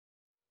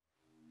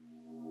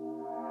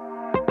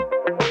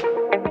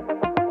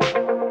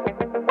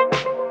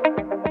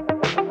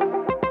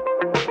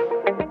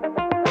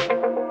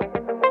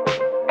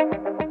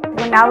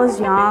when I was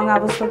young, I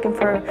was looking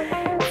for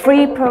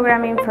free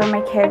programming for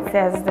my kids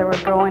as they were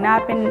growing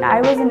up, and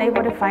I wasn't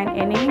able to find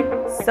any.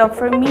 So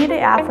for me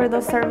to offer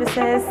those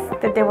services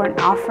that they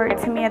weren't offered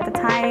to me at the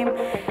time,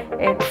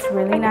 it's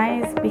really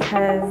nice,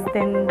 because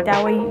then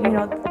that way,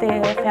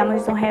 the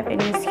families don't have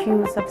any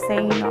excuse of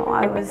saying,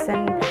 I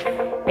wasn't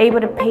able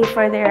to pay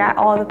for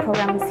all the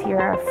programs here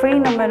are free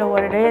no matter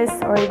what it is,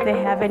 or if they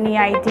have any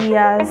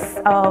ideas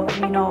of,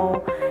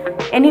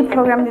 any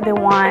program that they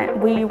want,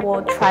 we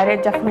will try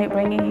to definitely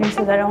bring it here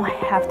so they don't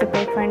have to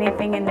pay for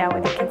anything, and that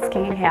way the kids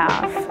can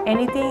have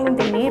anything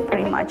they need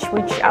pretty much,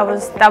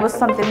 that was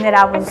something that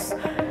I was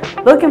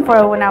looking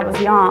for when I was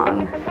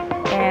young,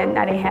 and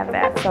I didn't have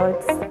that. So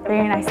it's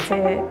very nice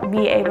to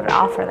be able to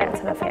offer that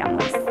to the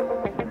families.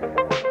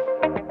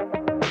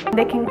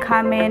 They can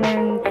come in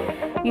and,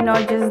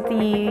 just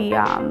the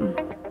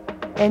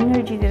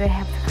energy that they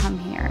have to come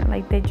here.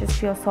 Like, they just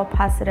feel so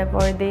positive,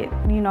 or they,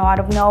 out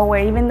of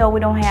nowhere, even though we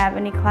don't have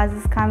any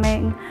classes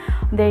coming,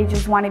 they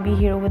just want to be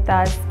here with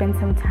us, spend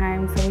some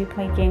time. So we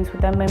play games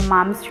with them, and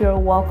moms here are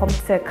welcome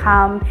to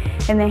come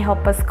and they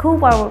help us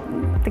cook while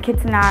the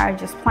kids and I are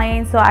just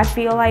playing. So I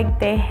feel like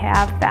they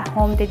have that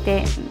home that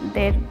they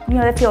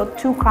feel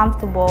too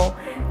comfortable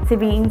to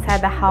be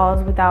inside the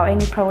house without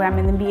any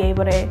programming, and be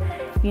able to,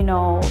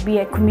 be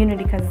a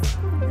community, because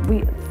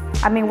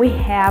we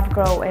have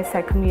grown as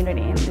a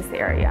community in this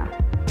area.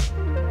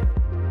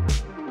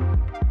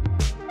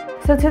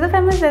 So to the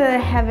families that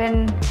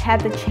haven't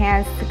had the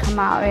chance to come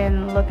out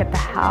and look at the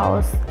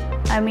house,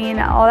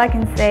 all I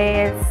can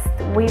say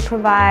is we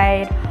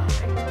provide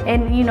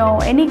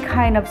any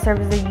kind of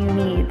service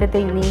that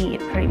they need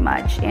pretty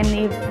much. And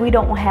if we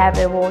don't have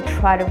it, we'll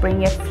try to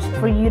bring it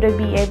for you to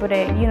be able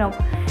to,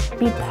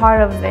 be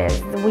part of this.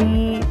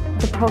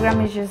 The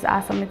program is just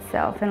awesome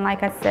itself. And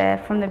like I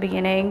said from the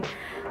beginning,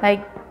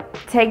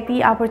 take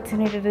the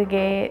opportunity to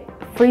get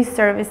free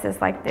services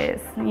like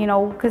this,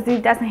 because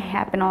it doesn't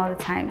happen all the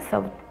time.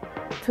 So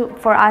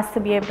for us to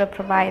be able to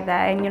provide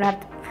that, and you don't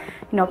have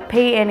to,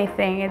 pay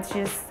anything,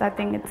 I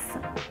think it's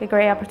a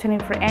great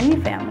opportunity for any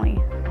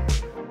family.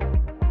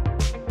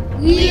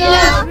 We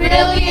love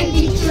brilliant